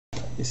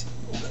Yes.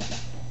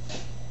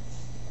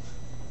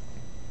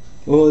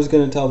 Well, who's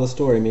going to tell the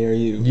story, me or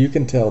you? You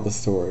can tell the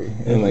story.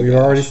 Oh my We've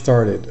gosh. already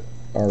started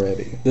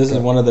already. This is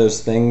one of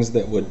those things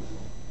that would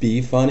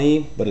be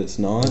funny, but it's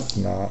not. It's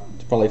not.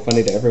 It's probably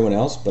funny to everyone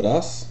else but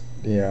us.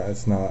 Yeah,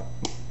 it's not.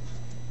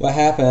 What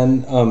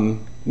happened,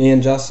 me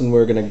and Justin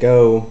were going to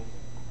go,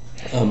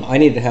 I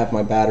need to have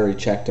my battery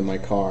checked in my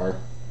car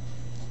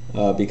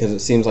because it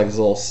seems like it's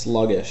a little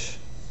sluggish.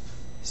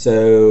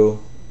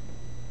 So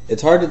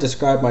it's hard to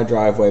describe my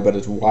driveway, but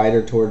it's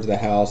wider towards the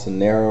house and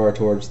narrower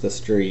towards the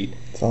street.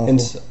 It's awful.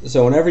 And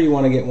so whenever you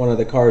want to get one of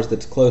the cars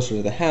that's closer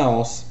to the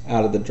house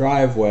out of the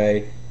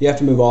driveway, you have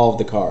to move all of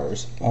the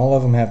cars. All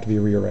of them have to be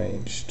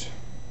rearranged.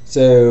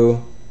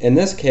 So in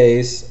this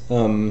case,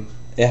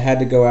 it had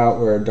to go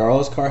out where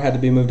Darla's car had to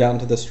be moved out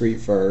into the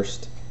street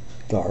first.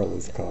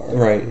 Darla's car.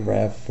 Right.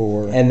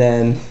 RAV4. And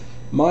then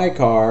my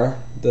car,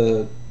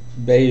 the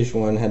beige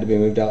one, had to be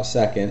moved out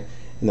second.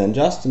 And then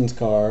Justin's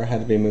car had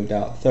to be moved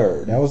out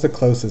third. That was the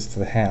closest to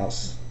the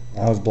house.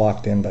 I was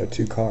blocked in by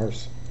 2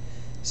 cars.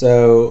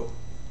 So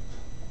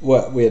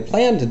what we had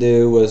planned to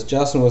do was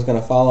Justin was going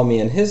to follow me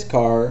in his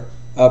car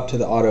up to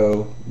the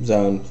auto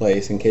zone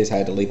place in case I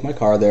had to leave my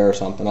car there or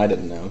something. I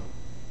didn't know.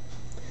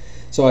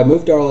 So I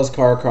moved Darla's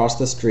car across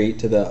the street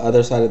to the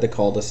other side of the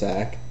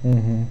cul-de-sac.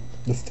 Mm-hmm.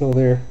 It's still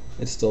there.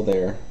 It's still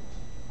there.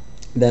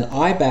 Then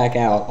I back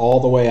out all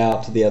the way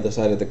out to the other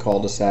side of the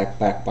cul-de-sac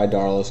back by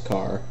Darla's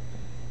car.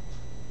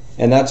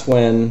 And that's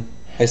when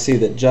I see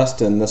that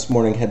Justin this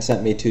morning had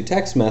sent me 2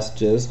 text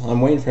messages. I'm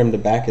waiting for him to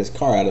back his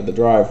car out of the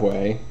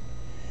driveway.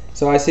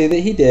 So I see that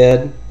he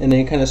did, and then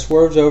he kind of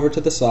swerves over to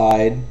the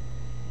side.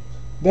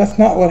 That's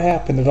not what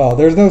happened at all.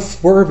 There's no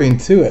swerving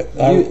to it.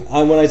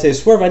 When I say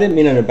swerve, I didn't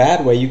mean in a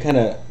bad way. You kind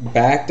of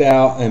backed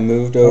out and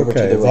moved over to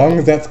the right. As long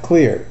as that's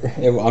clear.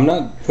 I'm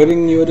not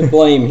putting you to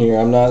blame here.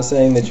 I'm not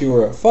saying that you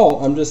were at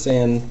fault. I'm just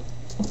saying...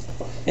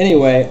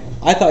 Anyway,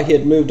 I thought he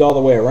had moved all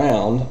the way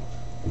around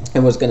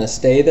and was going to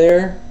stay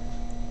there.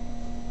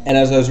 And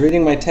as I was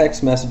reading my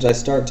text message, I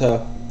start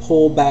to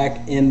pull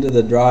back into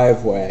the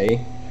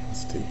driveway.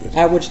 Stupid.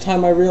 At which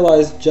time I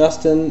realized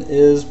Justin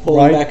is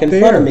pulling back in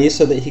front of me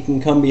so that he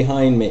can come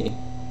behind me.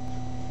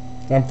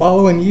 I'm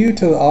following you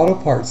to the auto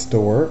parts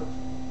store.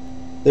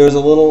 There was a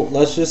little,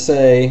 let's just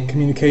say...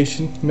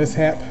 communication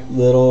mishap.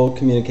 Little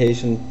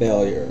communication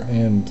failure.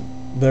 And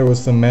there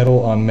was some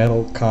metal on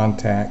metal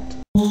contact.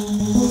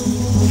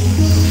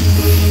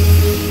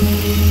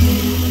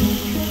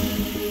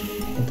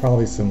 And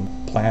probably some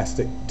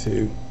plastic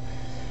too.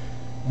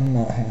 I'm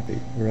not happy,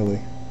 really.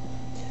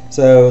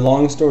 So,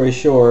 long story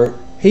short...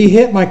 He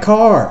hit my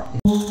car!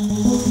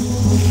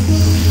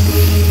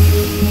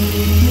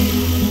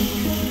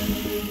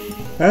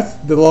 That's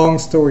the long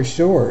story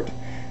short.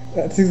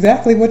 That's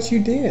exactly what you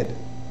did.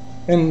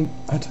 And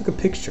I took a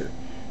picture.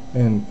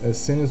 And as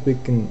soon as we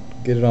can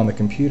get it on the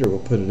computer, we'll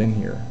put it in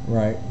here,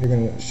 right? You're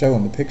going to show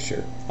them the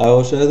picture. I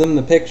will show them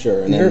the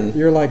picture. And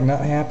you're like not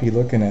happy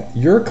looking at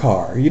your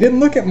car. You didn't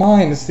look at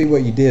mine to see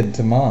what you did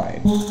to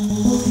mine.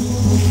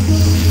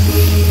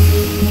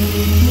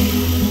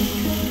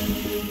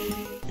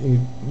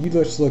 You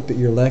just looked at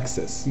your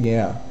Lexus,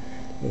 yeah.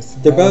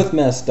 They're both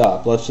messed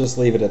up. Let's just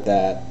leave it at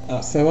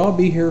that. So I'll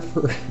be here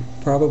for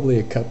probably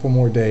a couple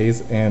more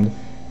days, and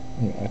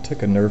I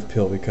took a nerve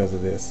pill because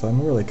of this, so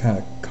I'm really kind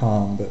of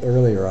calm, but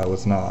earlier I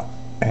was not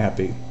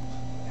happy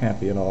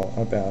at all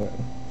about it.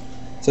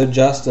 So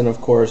Justin, of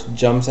course,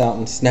 jumps out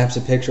and snaps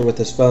a picture with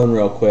his phone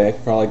real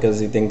quick, probably because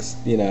he thinks,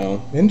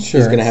 Insurance.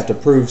 He's going to have to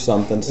prove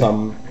something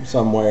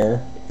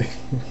somewhere.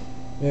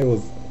 It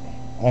was,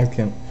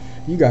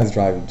 you guys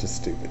drive just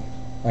stupid.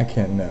 I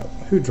can't know.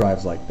 Who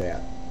drives like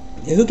that?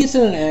 Who gets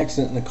in an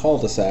accident in a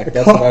cul-de-sac?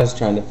 That's what I was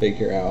trying to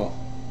figure out.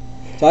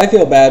 So I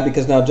feel bad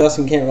because now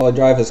Justin can't really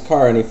drive his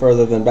car any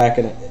further than back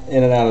in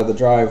and out of the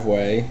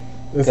driveway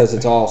because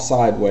it's all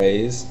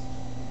sideways.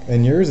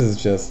 And yours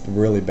is just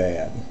really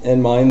bad.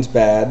 And mine's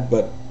bad,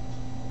 but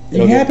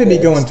you had to be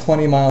going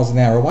 20 miles an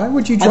hour. Why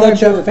would you drive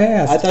that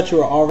fast? I thought you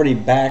were already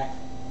back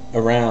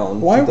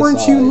around. Why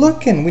weren't you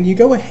looking? When you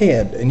go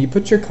ahead and you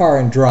put your car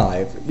in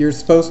drive, you're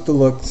supposed to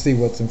look to see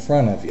what's in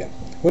front of you.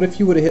 What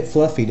if you would have hit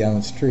Fluffy down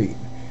the street?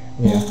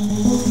 Yeah.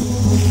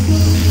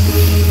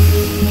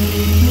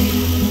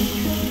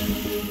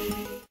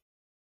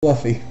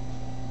 Fluffy.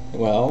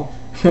 Well,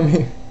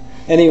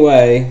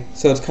 anyway,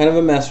 so it's kind of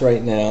a mess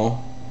right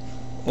now.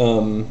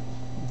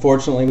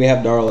 Fortunately, we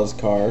have Darla's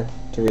car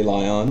to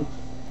rely on.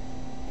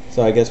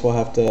 So I guess she'll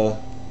have to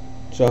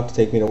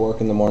take me to work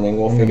in the morning.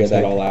 We'll figure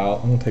that all out.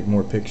 I'm going to take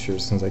more pictures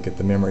as soon as I get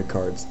the memory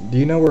cards. Do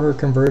you know where her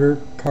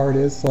converter card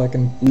is so I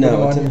can put them on?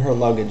 No, it's in her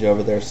luggage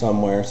over there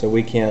somewhere. So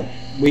we can't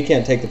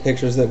take the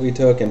pictures that we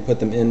took and put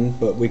them in,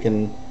 but we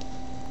can,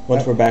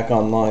 once we're back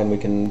online, we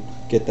can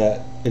get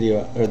that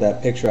video or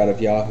that picture out of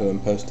Yahoo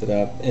and post it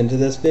up into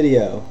this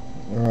video.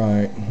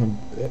 Right.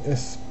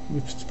 It's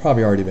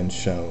probably already been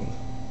shown,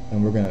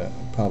 and we're going to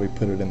probably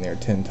put it in there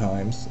 10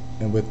 times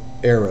and with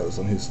arrows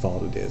on whose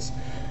fault it is.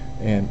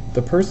 And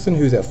the person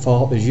who's at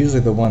fault is usually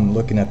the one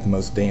looking at the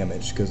most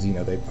damage because,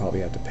 they probably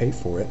have to pay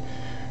for it.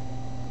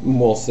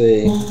 We'll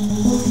see.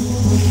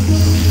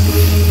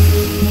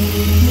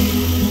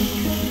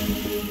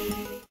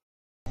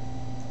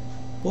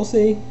 We'll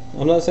see.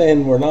 I'm not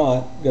saying we're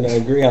not going to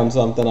agree on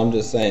something. I'm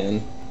just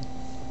saying.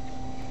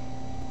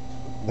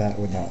 That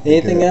would not be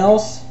Anything good.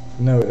 else?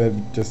 No,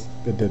 it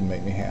didn't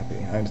make me happy.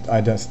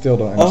 Still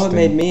don't understand. Oh, it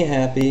made me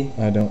happy.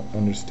 I don't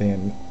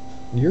understand.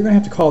 You're going to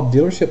have to call the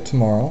dealership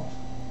tomorrow.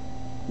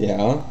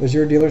 Yeah. Is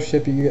your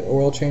dealership, you get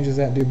oil changes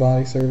at, do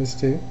body service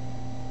too?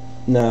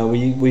 No,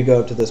 we go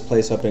up to this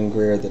place up in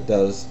Greer that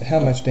does... How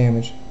much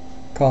damage,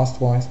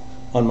 cost-wise?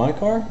 On my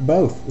car?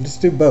 Both.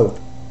 Just do both.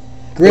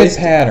 Grid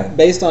pattern.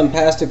 Based on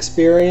past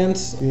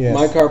experience, Yes.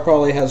 my car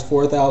probably has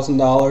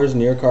 $4,000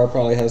 and your car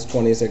probably has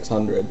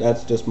 $2,600.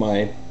 That's just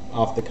my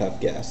off-the-cuff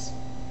guess.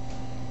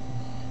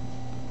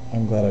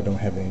 I'm glad I don't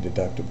have any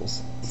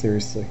deductibles.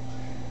 Seriously.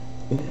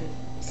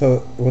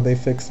 So, will they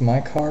fix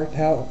my car?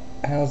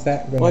 How's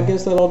that going to Well, I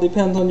guess that all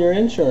depends on your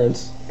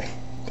insurance.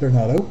 They're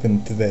not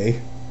open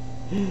today.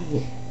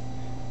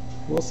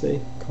 We'll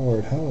see. Call her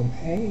at home.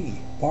 Hey,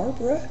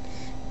 Barbara?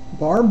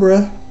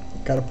 Barbara,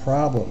 got a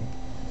problem.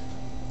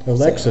 A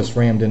Lexus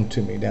rammed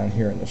into me down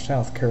here in the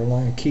South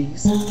Carolina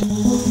Keys.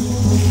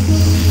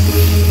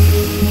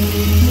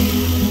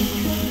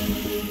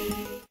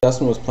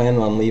 Justin was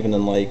planning on leaving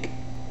in like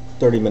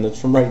 30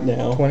 minutes from right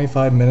now.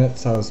 25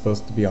 minutes I was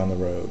supposed to be on the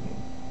road,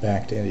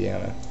 back to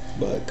Indiana.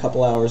 But a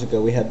couple hours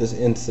ago we had this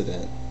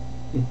incident.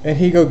 And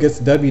he gets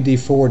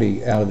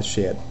WD-40 out of the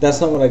shed.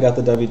 That's not what I got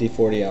the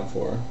WD-40 out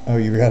for. Oh,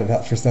 you got it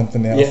out for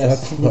something else?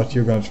 Yes. I thought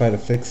you were going to try to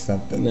fix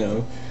something.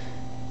 No.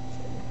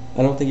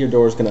 I don't think your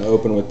door's going to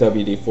open with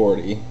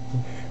WD-40.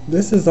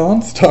 This is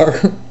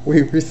OnStar.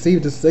 We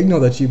received a signal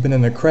that you've been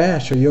in a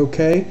crash. Are you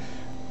okay?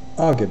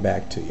 I'll get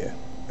back to you.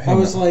 I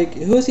was like,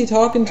 who is he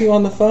talking to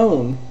on the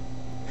phone?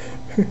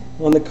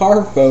 On the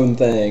car phone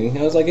thing.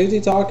 I was like, who's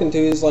he talking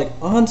to? He's like,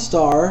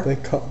 OnStar.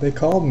 They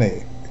called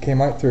me. It came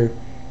right through.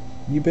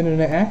 You've been in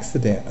an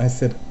accident. I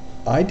said,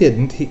 I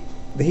didn't. He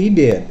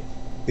did.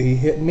 He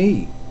hit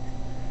me.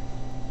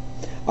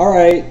 All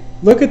right.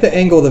 Look at the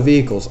angle of the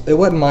vehicles. It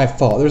wasn't my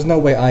fault. There's no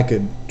way I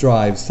could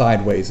drive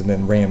sideways and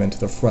then ram into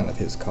the front of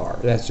his car.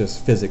 That's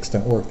just physics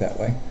don't work that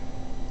way.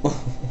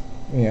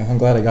 Yeah, I'm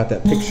glad I got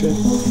that picture.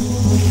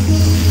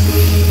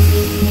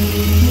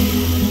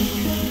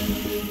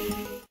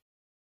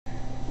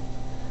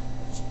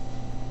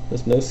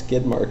 There's no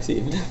skid marks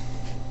even.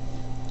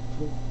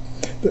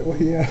 Well,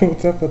 yeah,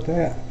 what's up with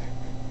that?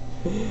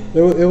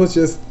 It was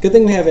just... Good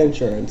thing we have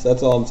insurance.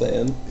 That's all I'm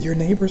saying. Your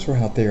neighbors were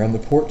out there on the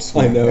porch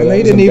swing. I know, and that they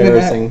was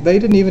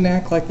didn't even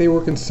act like they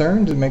were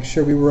concerned to make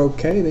sure we were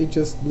okay. They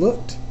just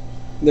looked.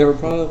 They were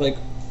probably like,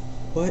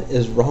 what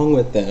is wrong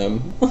with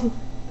them?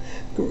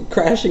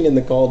 Crashing in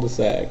the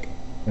cul-de-sac.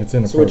 It's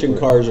inappropriate. Switching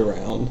cars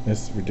around.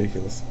 It's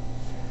ridiculous.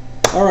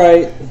 All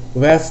right.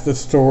 Well, that's the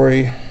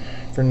story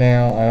for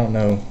now. I don't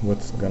know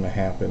what's going to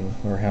happen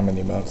or how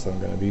many months I'm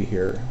going to be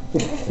here.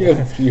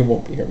 You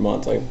won't be here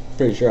months. I'm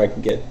pretty sure I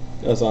can get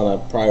us on a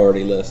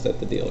priority list at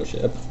the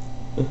dealership.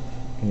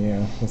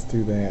 Yeah, let's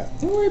do that.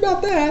 Don't worry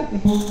about that.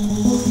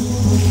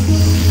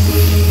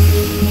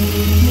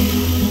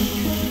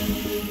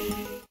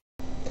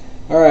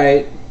 All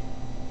right.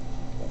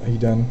 Are you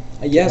done?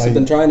 Yes, I've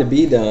been trying to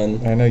be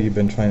done. I know you've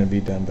been trying to be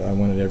done, but I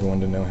wanted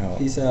everyone to know how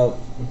Peace out.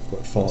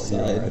 what fault you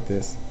are at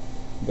this.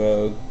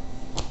 Vogue.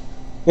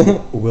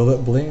 Will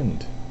it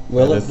blend?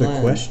 Will that it is blend?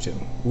 the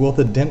question. Will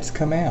the dents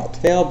come out?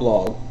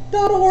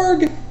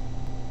 Failblog.org.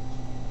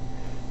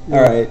 All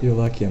right. You're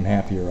lucky I'm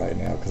happier right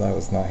now because I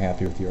was not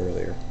happy with you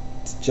earlier.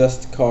 It's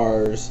just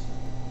cars.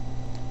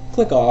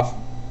 Click off.